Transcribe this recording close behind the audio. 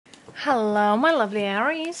Hello, my lovely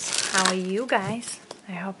Aries. How are you guys?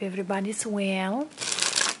 I hope everybody's well.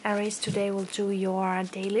 Aries, today we'll do your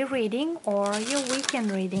daily reading or your weekend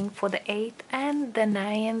reading for the 8th and the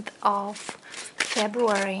 9th of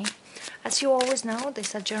February. As you always know,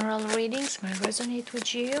 these are general readings, might resonate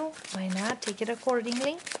with you. Why not? Take it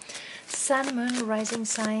accordingly. Sun, Moon, Rising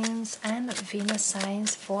signs, and Venus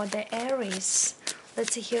signs for the Aries.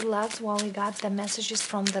 Let's see here, loves, what we got, the messages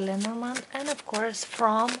from the Lenormand and of course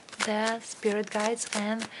from the spirit guides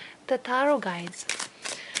and the tarot guides.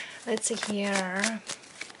 Let's see here,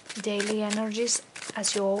 daily energies,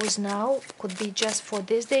 as you always know, could be just for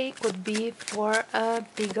this day, could be for a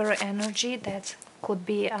bigger energy that could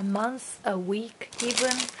be a month, a week,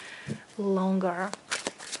 even longer.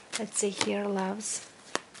 Let's see here, loves.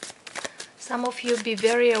 Some of you be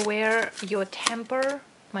very aware your temper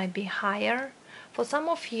might be higher. For some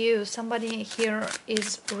of you, somebody here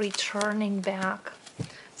is returning back.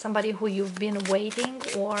 Somebody who you've been waiting,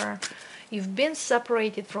 or you've been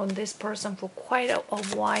separated from this person for quite a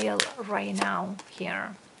while right now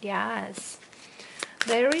here. Yes.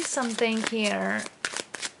 There is something here.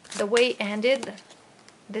 The way it ended,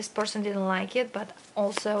 this person didn't like it, but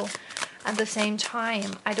also at the same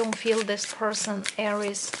time, I don't feel this person,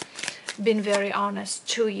 Aries, been very honest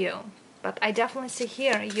to you. But I definitely see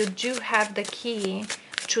here, you do have the key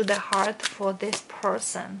to the heart for this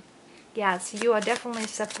person. Yes, you are definitely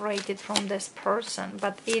separated from this person,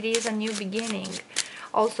 but it is a new beginning.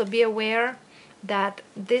 Also be aware that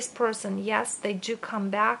this person, yes, they do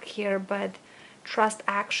come back here, but trust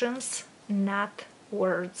actions, not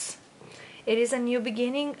words. It is a new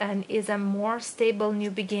beginning and is a more stable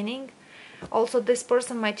new beginning. Also, this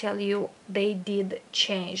person might tell you they did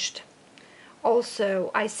changed.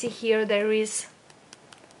 Also, I see here there is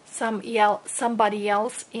somebody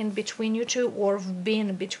else in between you two, or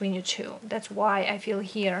been between you two. That's why I feel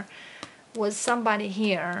here was somebody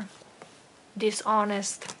here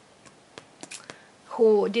dishonest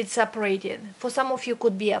who did separate it. For some of you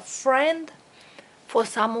could be a friend. For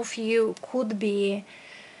some of you could be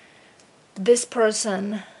this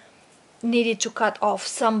person needed to cut off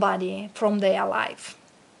somebody from their life.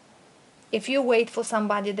 If you wait for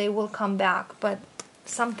somebody, they will come back, but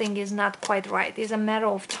something is not quite right. It's a matter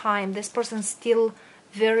of time. This person's still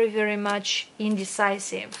very, very much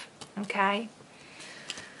indecisive, okay?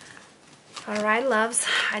 All right, loves,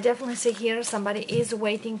 I definitely see here somebody is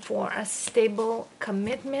waiting for a stable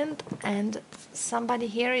commitment, and somebody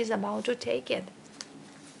here is about to take it.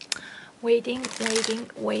 Waiting, waiting,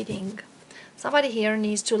 waiting. Somebody here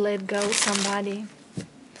needs to let go somebody.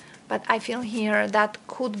 But I feel here that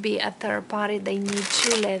could be a third party. They need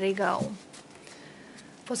to let it go.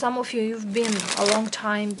 For some of you, you've been a long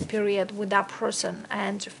time period with that person,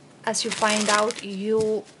 and as you find out,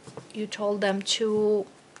 you told them to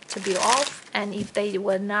be off, and if they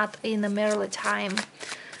were not in a marital time,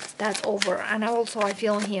 that's over. And also I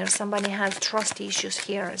feel here somebody has trust issues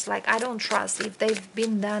here. It's like, I don't trust. If they've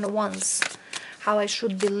been done once, how I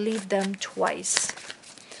should believe them twice.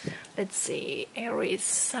 Let's see, Aries,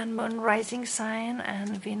 Sun, Moon, Rising sign,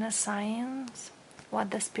 and Venus signs.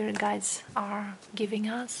 What the spirit guides are giving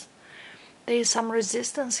us. There is some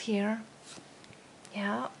resistance here.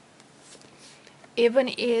 Yeah. Even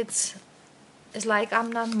it's like I'm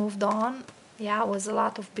not moved on. Yeah, was a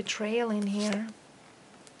lot of betrayal in here.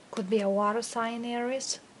 Could be a water sign,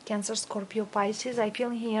 Aries, Cancer, Scorpio, Pisces. I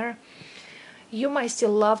feel here you might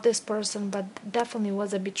still love this person, but definitely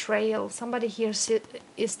was a betrayal. Somebody here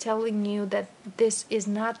is telling you that this is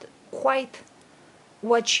not quite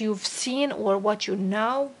what you've seen or what you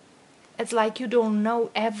know. It's like you don't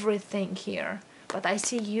know everything here. But I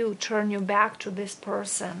see you turn your back to this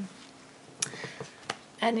person.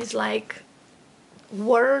 And it's like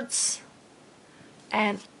words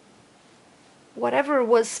and whatever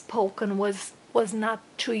was spoken was not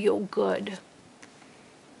to your good.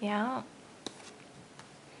 Yeah.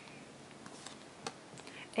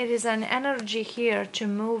 It is an energy here to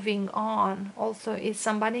moving on. Also, is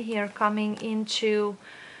somebody here coming into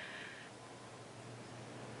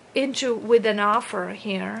with an offer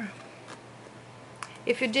here.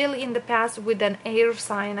 If you deal in the past with an air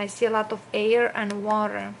sign, I see a lot of air and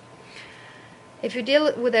water. If you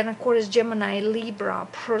deal with an Aquarius, Gemini, Libra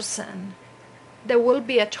person, there will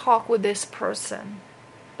be a talk with this person.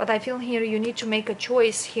 But I feel here you need to make a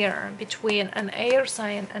choice here between an air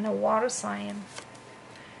sign and a water sign.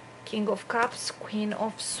 King of Cups, Queen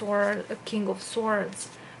of Swords, King of Swords.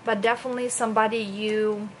 But definitely somebody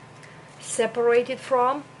you separated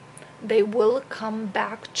from, they will come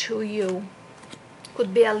back to you.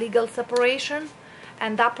 Could be a legal separation,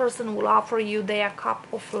 and that person will offer you their cup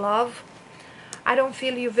of love. I don't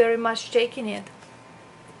feel you very much taking it.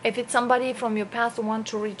 If it's somebody from your past who want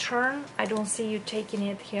to return, I don't see you taking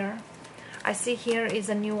it here. I see here is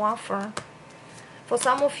a new offer. For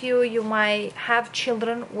some of you, you might have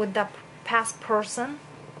children with the past person,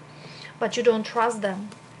 but you don't trust them.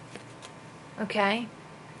 Okay?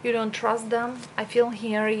 You don't trust them. I feel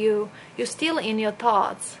here you're still in your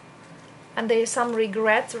thoughts. And there is some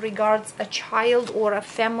regrets regards a child or a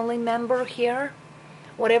family member here.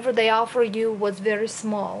 Whatever they offer you was very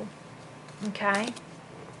small. Okay?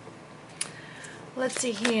 Let's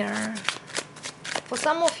see here. For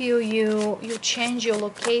some of you, you change your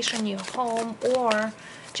location, your home, or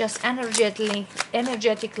just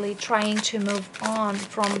energetically trying to move on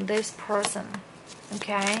from this person.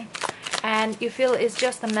 Okay? And you feel it's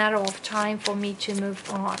just a matter of time for me to move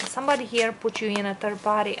on. Somebody here put you in a third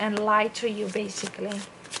party and lied to you, basically.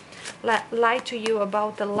 Lied to you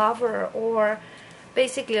about the lover, or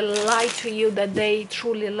basically lied to you that they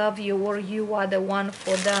truly love you or you are the one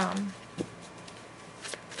for them.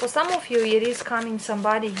 For some of you, it is coming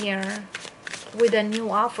somebody here with a new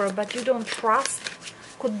offer, but you don't trust.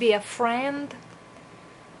 Could be a friend.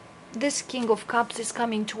 This King of Cups is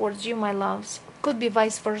coming towards you, my loves. Could be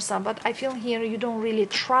vice versa, but I feel here you don't really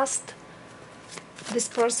trust this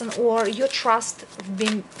person, or your trust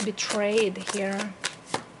being betrayed here.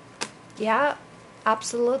 Yeah,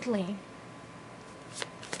 absolutely.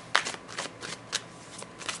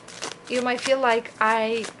 You might feel like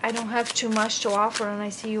I don't have too much to offer, and I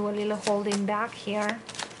see you a little holding back here.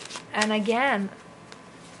 And again,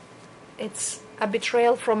 it's a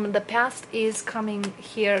betrayal from the past is coming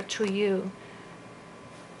here to you.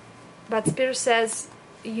 But Spirit says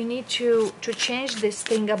you need to change this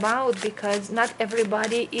thing about, because not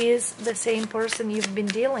everybody is the same person you've been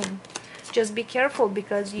dealing. Just be careful,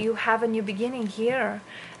 because you have a new beginning here,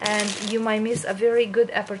 and you might miss a very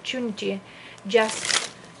good opportunity just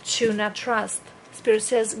to not trust. Spirit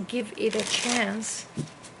says give it a chance.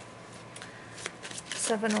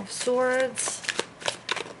 Seven of Swords.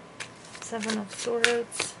 Seven of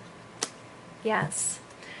Swords. Yes.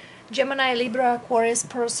 Gemini, Libra, Aquarius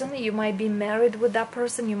person, you might be married with that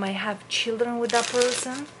person, you might have children with that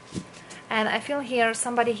person. And I feel here,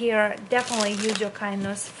 somebody here definitely use your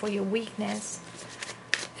kindness for your weakness.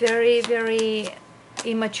 Very, very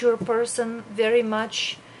immature person, very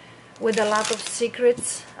much with a lot of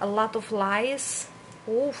secrets, a lot of lies.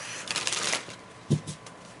 Oof.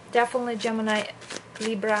 Definitely Gemini,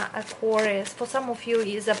 Libra, Aquarius. For some of you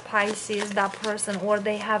is a Pisces, that person, or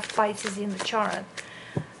they have Pisces in the chart.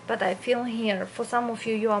 But I feel here, for some of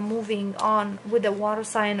you, you are moving on with a water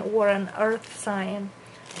sign or an earth sign.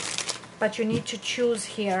 But you need to choose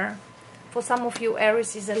here. For some of you,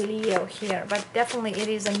 Aries is a Leo here. But definitely it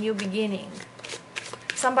is a new beginning.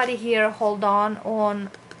 Somebody here hold on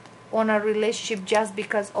a relationship just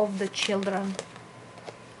because of the children.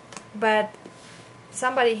 But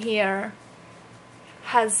somebody here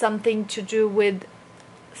has something to do with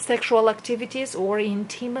sexual activities or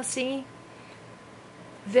intimacy.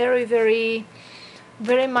 Very, very,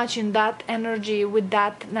 very much in that energy with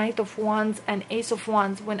that Knight of Wands and Ace of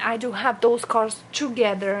Wands. When I do have those cards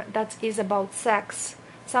together, that is about sex.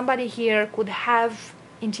 Somebody here could have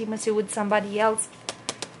intimacy with somebody else,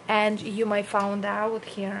 and you might find out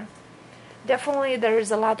here. Definitely there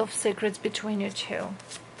is a lot of secrets between you two.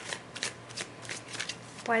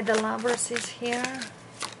 Why the Lovers is here?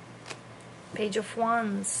 Page of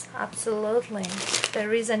Wands, absolutely.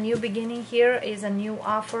 There is a new beginning here, is a new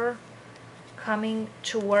offer coming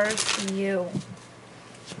towards you.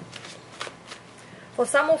 For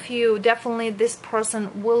some of you, definitely this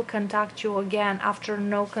person will contact you again after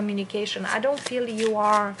no communication. I don't feel you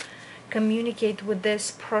are communicate with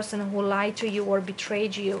this person who lied to you or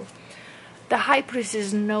betrayed you. The High Priest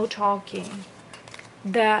is no talking.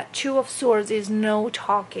 The Two of Swords is no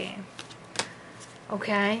talking.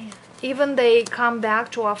 Okay? Even they come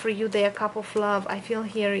back to offer you their cup of love, I feel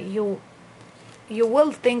here you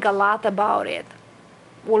will think a lot about it.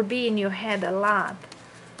 Will be in your head a lot.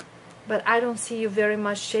 But I don't see you very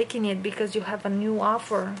much taking it because you have a new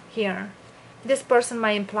offer here. This person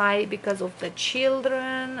might imply because of the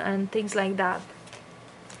children and things like that.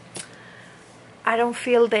 I don't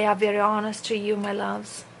feel they are very honest to you, my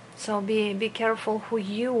loves. So be careful who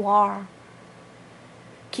you are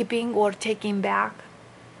keeping or taking back.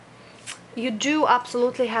 You do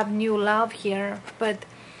absolutely have new love here, but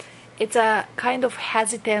it's a kind of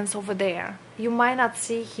hesitance over there. You might not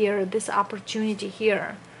see here this opportunity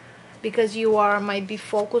here because you might be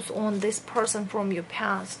focused on this person from your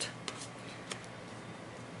past.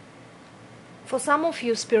 For some of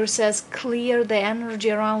you, Spirit says clear the energy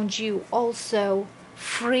around you. Also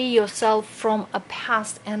free yourself from a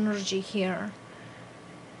past energy here.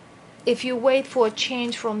 If you wait for a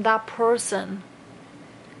change from that person,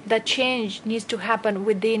 that change needs to happen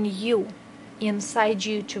within you, inside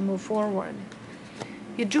you, to move forward.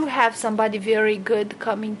 You do have somebody very good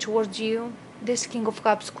coming towards you. This King of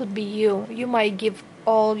Cups could be you. You might give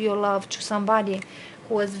all your love to somebody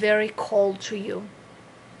who is very cold to you.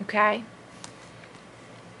 Okay?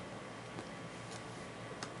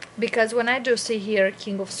 Because when I do see here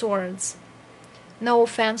King of Swords, no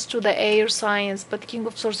offense to the air signs, but King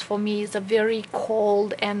of Swords for me is a very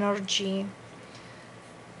cold energy.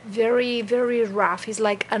 Very, very rough. He's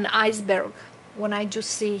like an iceberg when I do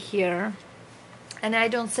see here. And I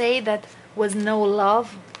don't say that was no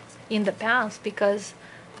love in the past, because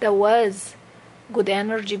there was good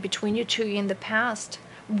energy between you two in the past.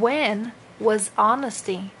 When was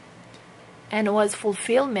honesty and was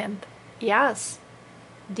fulfillment. Yes,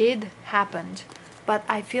 did happen. But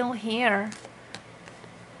I feel here,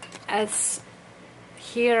 as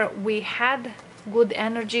here we had good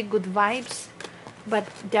energy, good vibes, but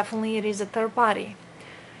definitely it is a third party.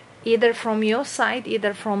 Either from your side,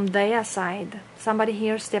 either from their side. Somebody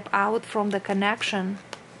here step out from the connection.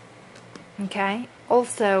 Okay?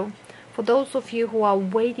 Also, for those of you who are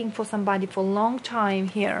waiting for somebody for a long time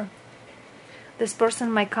here, this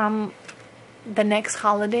person might come the next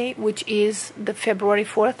holiday, which is the February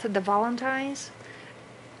 4th, the Valentine's.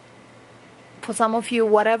 For some of you,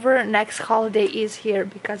 whatever next holiday is here,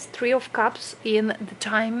 because Three of Cups in the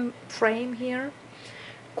time frame here,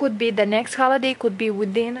 could be the next holiday, could be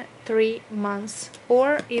within 3 months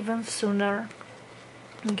or even sooner.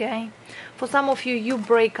 Okay? For some of you, you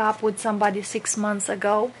break up with somebody 6 months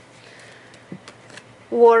ago,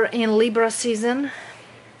 or in Libra season,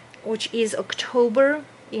 which is October,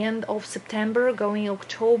 end of September, going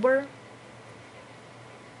October.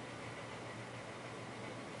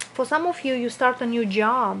 For some of you, you start a new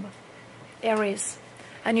job, Aries.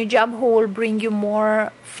 A new job who will bring you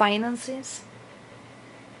more finances.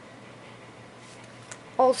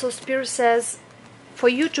 Also, Spirit says, for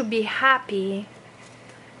you to be happy,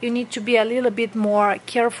 you need to be a little bit more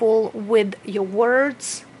careful with your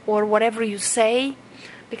words or whatever you say,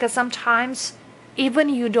 because sometimes even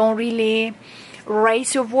you don't really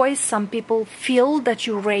raise your voice. Some people feel that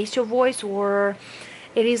you raise your voice, or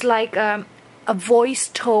it is like a voice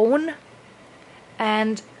tone.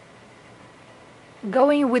 And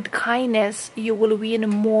going with kindness, you will win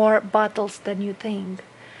more battles than you think.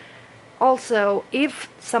 Also, if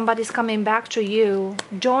somebody's coming back to you,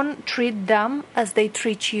 don't treat them as they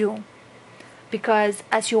treat you. Because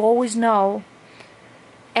as you always know,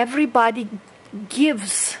 everybody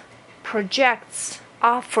gives, projects,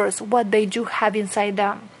 offers what they do have inside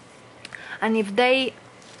them. And if they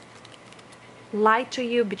lied to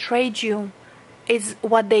you, betrayed you, is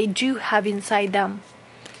what they do have inside them.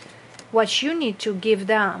 What you need to give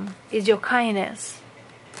them is your kindness.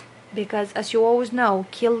 Because as you always know,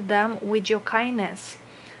 kill them with your kindness.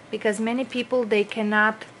 Because many people, they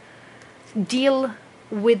cannot deal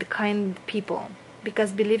with kind people.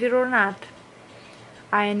 Because believe it or not,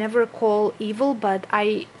 I never call evil, but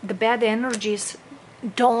the bad energies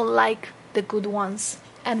don't like the good ones,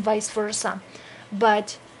 and vice versa.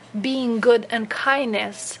 But being good and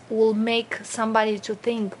kindness will make somebody to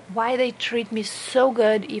think, why they treat me so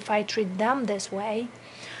good if I treat them this way.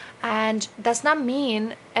 And does not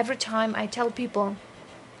mean, every time I tell people,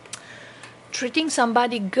 treating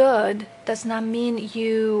somebody good does not mean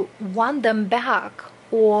you want them back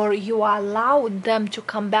or you allow them to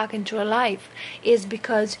come back into your life. It's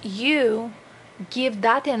because you give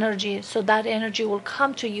that energy, so that energy will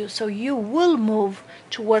come to you, so you will move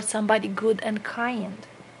towards somebody good and kind.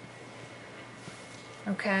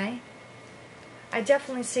 Okay? I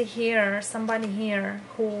definitely see here somebody here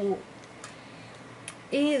who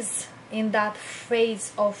is in that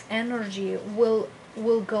phase of energy will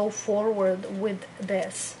go forward with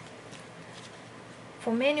this.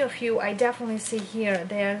 For many of you, I definitely see here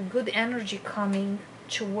there good energy coming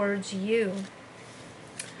towards you.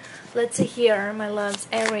 Let's see here, my loves,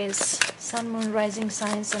 Aries, Sun, Moon, Rising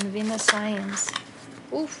signs, and Venus signs.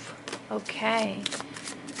 Oof, okay.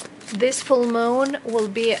 This full moon will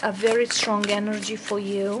be a very strong energy for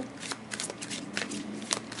you.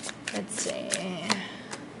 Let's see.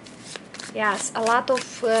 Yes, a lot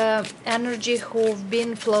of energy who've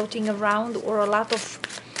been floating around, or a lot of,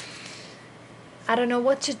 I don't know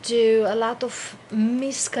what to do, a lot of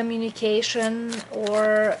miscommunication,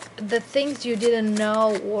 or the things you didn't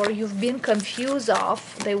know or you've been confused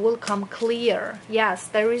of, they will come clear. Yes,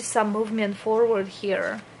 there is some movement forward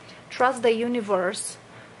here. Trust the universe,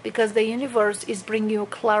 because the universe is bringing you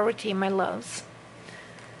clarity, my loves.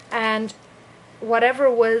 and whatever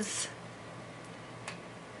was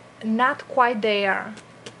not quite there,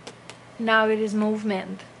 now it is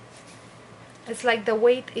movement. It's like the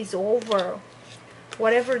wait is over.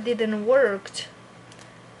 Whatever didn't work,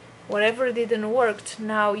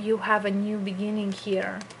 now you have a new beginning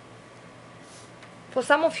here. For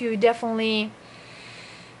some of you, definitely,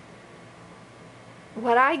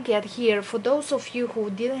 what I get here, for those of you who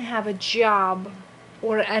didn't have a job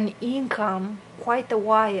or an income quite a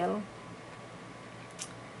while,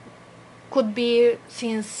 could be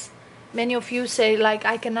since many of you say like,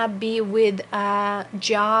 I cannot be with a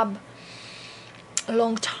job a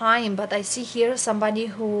long time, but I see here somebody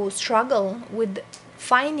who struggle with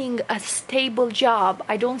finding a stable job.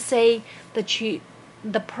 I don't say that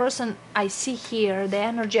the person I see here, the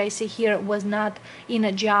energy I see here, was not in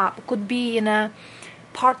a job. Could be in a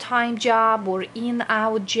part-time job or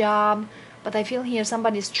in-out job, but I feel here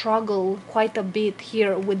somebody struggle quite a bit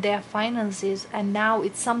here with their finances, and now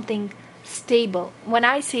it's something stable. When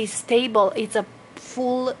I say stable, it's a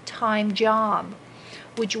full-time job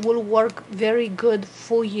which will work very good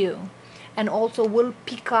for you, and also will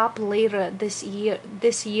pick up later this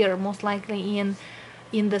year, most likely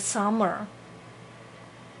in the summer.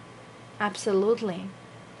 Absolutely.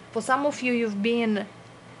 For some of you, you've been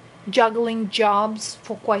juggling jobs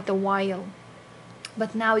for quite a while,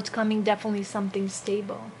 but now it's coming definitely something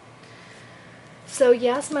stable. So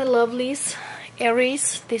yes, my lovelies,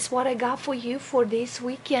 Aries, this is what I got for you for this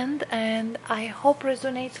weekend, and I hope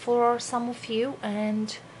resonates for some of you.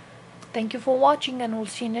 And thank you for watching, and we'll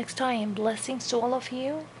see you next time. Blessings to all of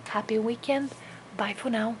you. Happy weekend. Bye for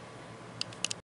now.